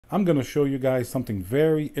I'm going to show you guys something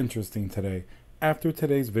very interesting today. After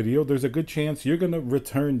today's video, there's a good chance you're going to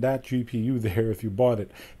return that GPU there if you bought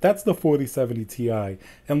it. That's the 4070 Ti.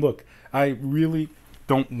 And look, I really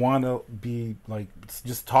don't want to be like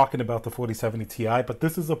just talking about the 4070 Ti, but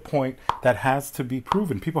this is a point that has to be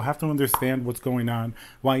proven. People have to understand what's going on,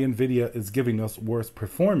 why Nvidia is giving us worse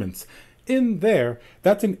performance. In there,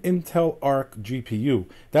 that's an Intel Arc GPU.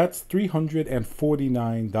 That's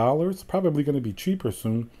 $349, probably going to be cheaper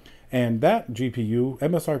soon. And that GPU,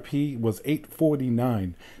 MSRP was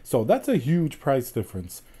 $849. So that's a huge price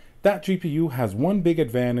difference. That GPU has one big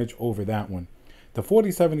advantage over that one. The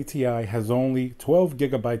 4070 Ti has only 12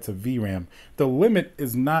 gigabytes of VRAM. The limit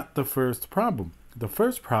is not the first problem. The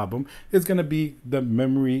first problem is going to be the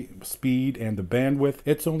memory speed and the bandwidth.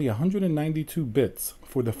 It's only 192 bits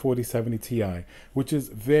for the 4070 Ti, which is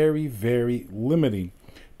very, very limiting.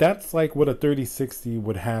 That's like what a 3060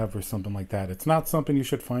 would have or something like that. It's not something you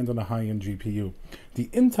should find on a high-end GPU. The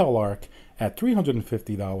Intel Arc at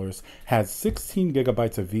 $350 has 16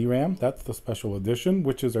 gigabytes of VRAM. That's the special edition,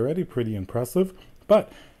 which is already pretty impressive.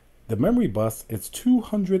 But the memory bus is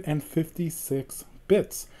 256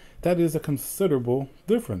 bits. That is a considerable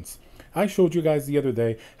difference. I showed you guys the other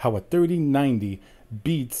day how a 3090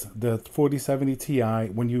 beats the 4070 Ti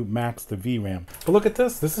when you max the VRAM. But look at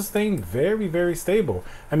this. This is staying very, very stable.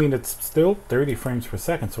 I mean, it's still 30 frames per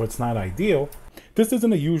second, so it's not ideal. This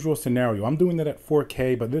isn't a usual scenario. I'm doing it at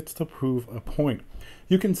 4K, but it's to prove a point.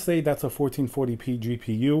 You can say that's a 1440p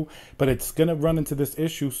GPU, but it's going to run into this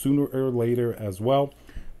issue sooner or later as well.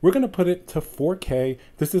 We're going to put it to 4K.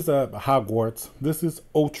 This is a Hogwarts. This is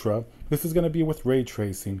Ultra. This is going to be with ray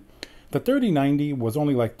tracing. The 3090 was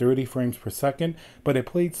only like 30 frames per second, but it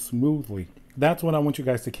played smoothly. That's what I want you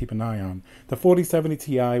guys to keep an eye on. The 4070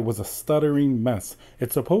 Ti was a stuttering mess.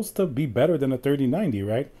 It's supposed to be better than a 3090,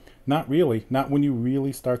 right? Not really. Not when you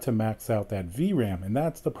really start to max out that VRAM, and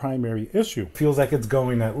that's the primary issue. Feels like it's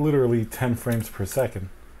going at literally 10 frames per second.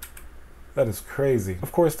 That is crazy.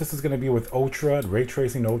 Of course, this is going to be with Ultra, Ray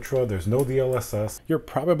Tracing Ultra. There's no DLSS. You're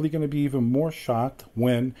probably going to be even more shocked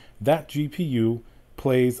when that GPU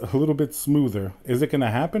plays a little bit smoother. Is it going to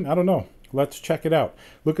happen? I don't know. Let's check it out.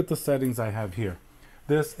 Look at the settings I have here.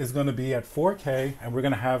 This is going to be at 4K, and we're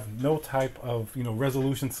going to have no type of,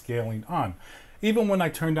 resolution scaling on. Even when I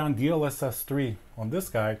turned on DLSS 3 on this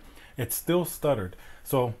guy, it still stuttered.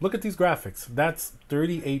 So look at these graphics. That's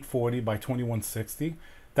 3840 by 2160.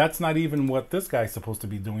 That's not even what this guy's supposed to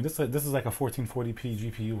be doing. This is like a 1440p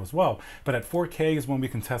GPU as well. But at 4K is when we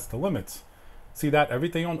can test the limits. See that?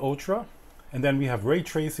 Everything on Ultra. And then we have ray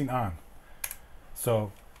tracing on.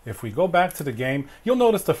 So if we go back to the game, you'll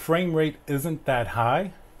notice the frame rate isn't that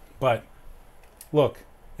high. But look,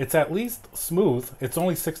 it's at least smooth. It's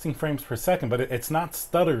only 16 frames per second, but it's not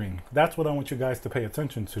stuttering. That's what I want you guys to pay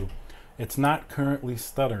attention to. It's not currently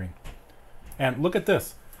stuttering. And look at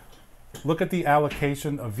this. Look at the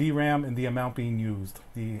allocation of VRAM and the amount being used.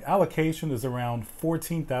 The allocation is around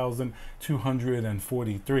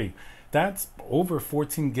 14,243. That's over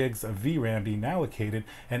 14 gigs of VRAM being allocated,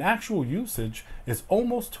 and actual usage is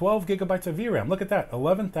almost 12 gigabytes of VRAM. Look at that,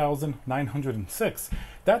 11,906.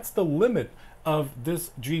 That's the limit of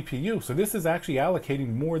this GPU. So this is actually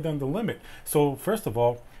allocating more than the limit. So first of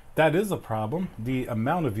all, that is a problem, the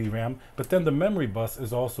amount of VRAM, but then the memory bus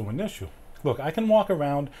is also an issue. Look, I can walk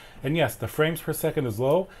around, and yes, the frames per second is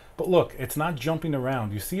low, but look, it's not jumping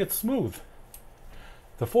around. You see, it's smooth.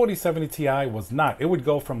 The 4070 Ti was not. It would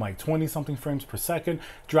go from like 20-something frames per second,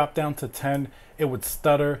 drop down to 10. It would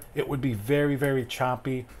stutter. It would be very, very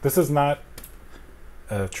choppy. This is not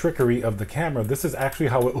a trickery of the camera. This is actually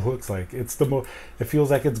how it looks like. It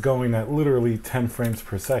feels like it's going at literally 10 frames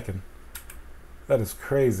per second. That is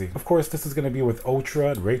crazy. Of course, this is going to be with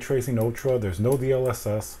Ultra, Ray Tracing Ultra. There's no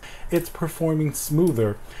DLSS. It's performing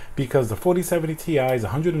smoother because the 4070 Ti is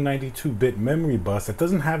 192-bit memory bus. It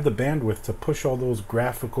doesn't have the bandwidth to push all those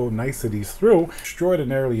graphical niceties through.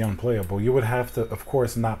 Extraordinarily unplayable. You would have to, of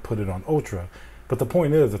course, not put it on Ultra. But the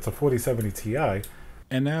point is, it's a 4070 Ti.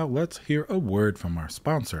 And now let's hear a word from our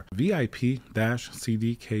sponsor,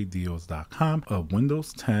 VIP-CDKdeals.com, a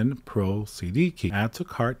Windows 10 Pro CD key. Add to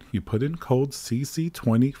cart, you put in code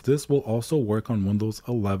CC20. This will also work on Windows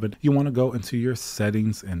 11. You want to go into your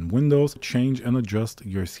settings in Windows, change and adjust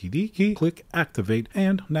your CD key, click activate,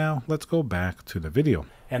 and now let's go back to the video.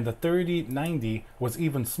 And the 3090 was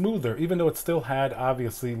even smoother, even though it still had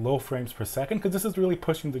obviously low frames per second, because this is really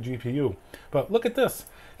pushing the GPU. But look at this,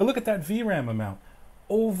 and look at that VRAM amount.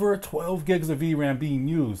 over 12 gigs of VRAM being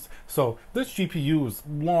used. So this GPU is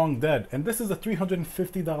long dead, and this is a $350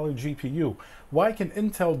 GPU. Why can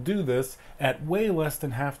Intel do this at way less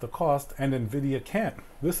than half the cost and Nvidia can't?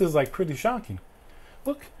 This is like pretty shocking.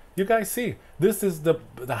 Look, you guys see, this is the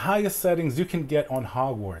highest settings you can get on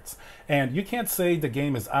Hogwarts. And you can't say the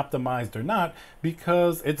game is optimized or not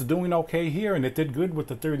because it's doing okay here and it did good with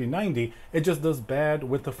the 3090. It just does bad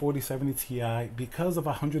with the 4070 Ti because of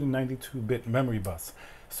a 192-bit memory bus.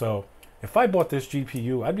 So if I bought this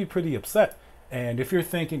GPU, I'd be pretty upset. And if you're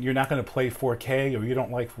thinking you're not going to play 4K or you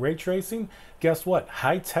don't like ray tracing, guess what?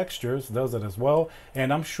 High Textures does it as well.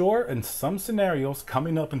 And I'm sure in some scenarios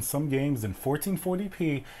coming up in some games in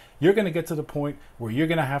 1440p, you're going to get to the point where you're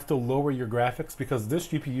going to have to lower your graphics because this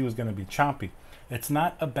GPU is going to be choppy. It's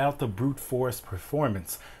not about the brute force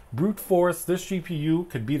performance. Brute force, this GPU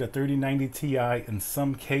could beat a 3090 Ti in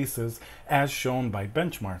some cases as shown by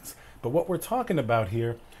benchmarks. But what we're talking about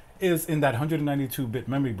here is in that 192-bit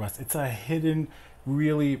memory bus. It's a hidden,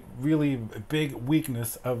 really big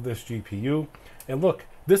weakness of this GPU. And look,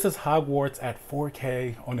 this is Hogwarts at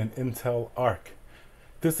 4K on an Intel Arc.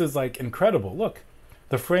 This is like incredible. Look,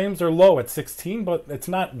 the frames are low at 16, but it's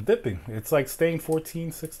not dipping. It's like staying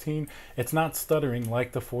 14, 16. It's not stuttering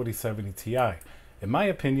like the 4070 Ti. In my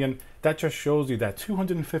opinion, that just shows you that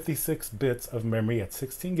 256 bits of memory at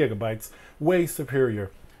 16 gigabytes, way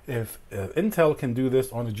superior. If Intel can do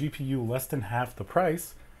this on a GPU less than half the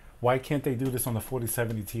price, why can't they do this on the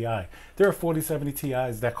 4070 Ti? There are 4070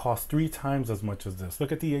 Ti's that cost 3 times as much as this.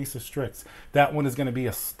 Look at the Asus Strix. That one is going to be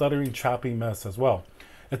a stuttering, choppy mess as well.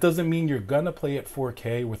 It doesn't mean you're going to play at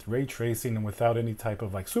 4K with ray tracing and without any type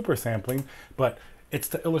of like super sampling, but it's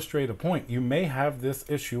to illustrate a point. You may have this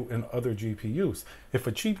issue in other GPUs. If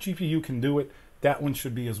a cheap GPU can do it, that one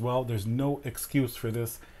should be as well. There's no excuse for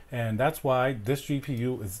this. And that's why this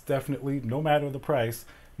GPU is definitely, no matter the price,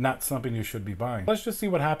 not something you should be buying. Let's just see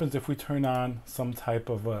what happens if we turn on some type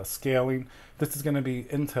of scaling. This is going to be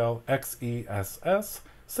Intel XESS,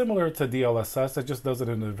 similar to DLSS. It just does it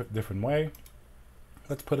in a different way.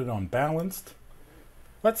 Let's put it on balanced.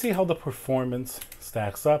 Let's see how the performance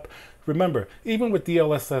stacks up. Remember, even with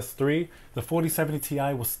DLSS 3, the 4070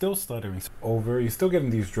 Ti was still stuttering. You're still getting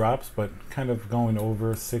these drops, but kind of going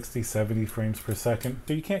over 60, 70 frames per second.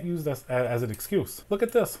 So you can't use this as an excuse. Look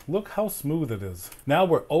at this. Look how smooth it is. Now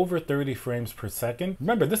we're over 30 frames per second.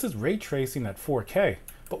 Remember, this is ray tracing at 4K.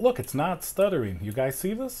 But look, it's not stuttering. You guys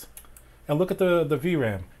see this? And look at the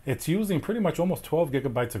VRAM. It's using pretty much almost 12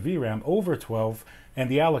 gigabytes of VRAM, over 12, and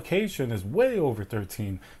the allocation is way over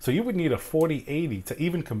 13. So you would need a 4080 to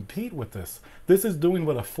even compete with this. This is doing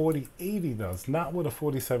what a 4080 does, not what a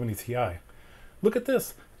 4070 Ti. Look at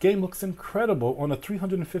this. Game looks incredible on a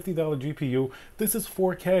 $350 GPU. This is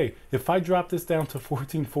 4K. If I drop this down to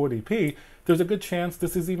 1440p, there's a good chance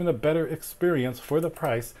this is even a better experience for the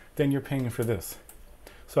price than you're paying for this.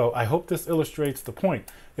 So I hope this illustrates the point.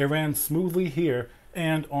 It ran smoothly here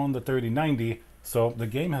and on the 3090, so the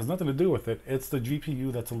game has nothing to do with it. It's the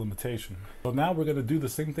GPU that's a limitation. So now we're going to do the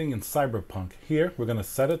same thing in CYBERPUNK. Here, we're going to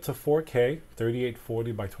set it to 4K,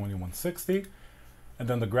 3840 by 2160. And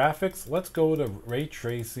then the graphics, let's go to Ray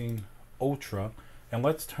Tracing Ultra, and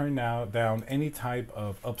let's turn down any type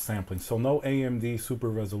of upsampling. So no AMD super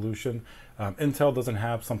resolution. Intel doesn't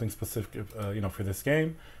have something specific for this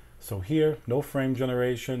game. So here, no frame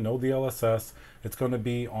generation, no DLSS. It's going to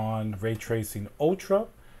be on Ray Tracing Ultra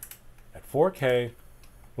at 4K.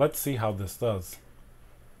 Let's see how this does.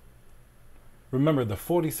 Remember, the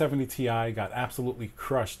 4070 Ti got absolutely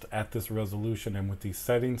crushed at this resolution and with these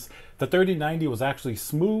settings. The 3090 was actually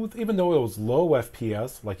smooth, even though it was low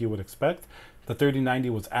FPS, like you would expect. The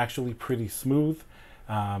 3090 was actually pretty smooth.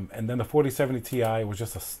 And then the 4070 Ti was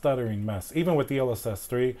just a stuttering mess. Even with the DLSS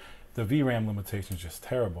 3, the VRAM limitation is just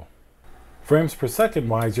terrible. Frames per second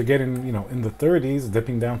wise, you're getting, in the 30s,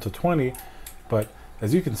 dipping down to 20. But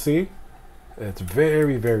as you can see, it's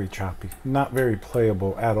very choppy, not very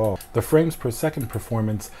playable at all. The frames per second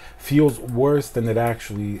performance feels worse than it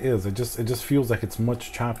actually is. It just feels like it's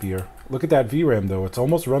much choppier. Look at that VRAM though. It's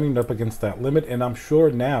almost running up against that limit, and I'm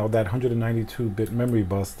sure now that 192-bit memory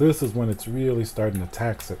bus, this is when it's really starting to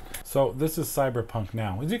tax it. So this is CYBERPUNK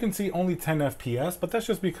now. As you can see, only 10 FPS, but that's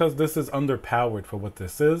just because this is underpowered for what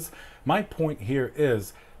this is. My point here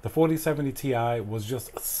is the 4070 Ti was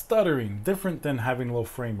just stuttering, different than having low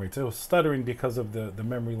frame rates. It was stuttering because of the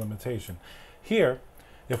memory limitation. Here,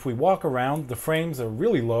 if we walk around, the frames are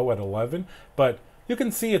really low at 11, but You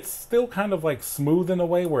can see it's still kind of like smooth in a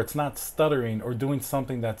way where it's not stuttering or doing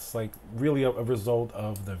something that's like really a result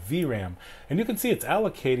of the VRAM. And you can see it's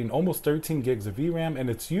allocating almost 13 gigs of VRAM and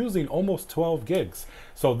it's using almost 12 gigs.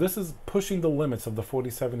 So this is pushing the limits of the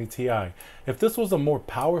 4070 Ti. If this was a more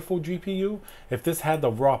powerful GPU, if this had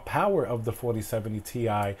the raw power of the 4070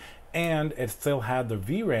 Ti, and it still had the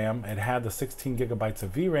VRAM, it had the 16 gigabytes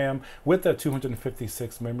of VRAM with the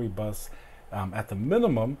 256 memory bus at the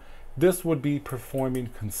minimum, this would be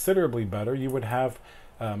performing considerably better. You would have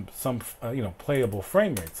some playable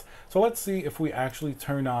frame rates. So let's see if we actually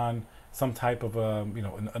turn on some type of an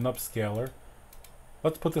upscaler.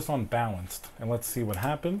 Let's put this on balanced and let's see what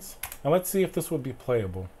happens. And let's see if this would be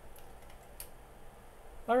playable.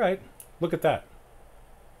 All right, look at that.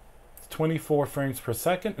 24 frames per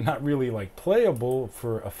second, not really like playable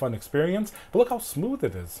for a fun experience, but look how smooth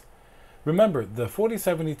it is. Remember, the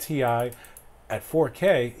 4070 Ti at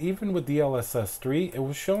 4K, even with DLSS 3, it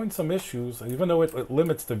was showing some issues. Even though it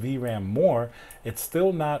limits the VRAM more, it's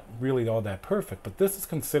still not really all that perfect, but this is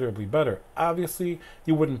considerably better. Obviously,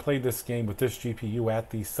 you wouldn't play this game with this GPU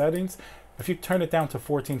at these settings. If you turn it down to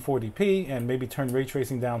 1440p and maybe turn ray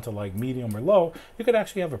tracing down to like medium or low, you could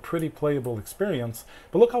actually have a pretty playable experience.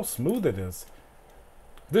 But look how smooth it is.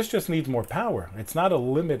 This just needs more power. It's not a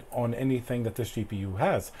limit on anything that this GPU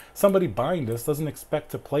has. Somebody buying this doesn't expect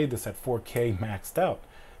to play this at 4K maxed out.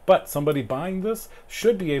 But somebody buying this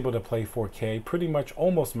should be able to play 4K pretty much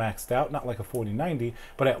almost maxed out, not like a 4090,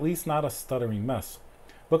 but at least not a stuttering mess.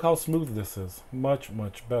 Look how smooth this is. Much,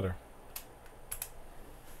 much better.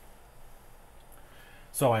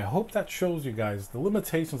 So I hope that shows you guys the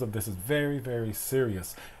limitations of this is very, very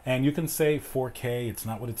serious. And you can say 4K, it's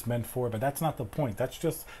not what it's meant for, but that's not the point. That's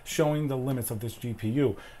just showing the limits of this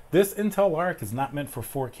GPU. This Intel Arc is not meant for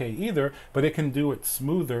 4K either, but it can do it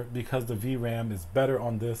smoother because the VRAM is better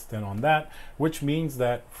on this than on that, which means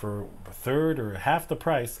that for a third or half the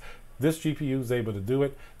price, this GPU is able to do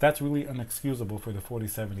it. That's really unexcusable for the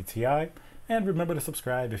 4070 Ti. And remember to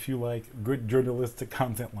subscribe if you like good journalistic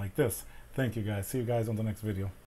content like this. Thank you guys. See you guys on the next video.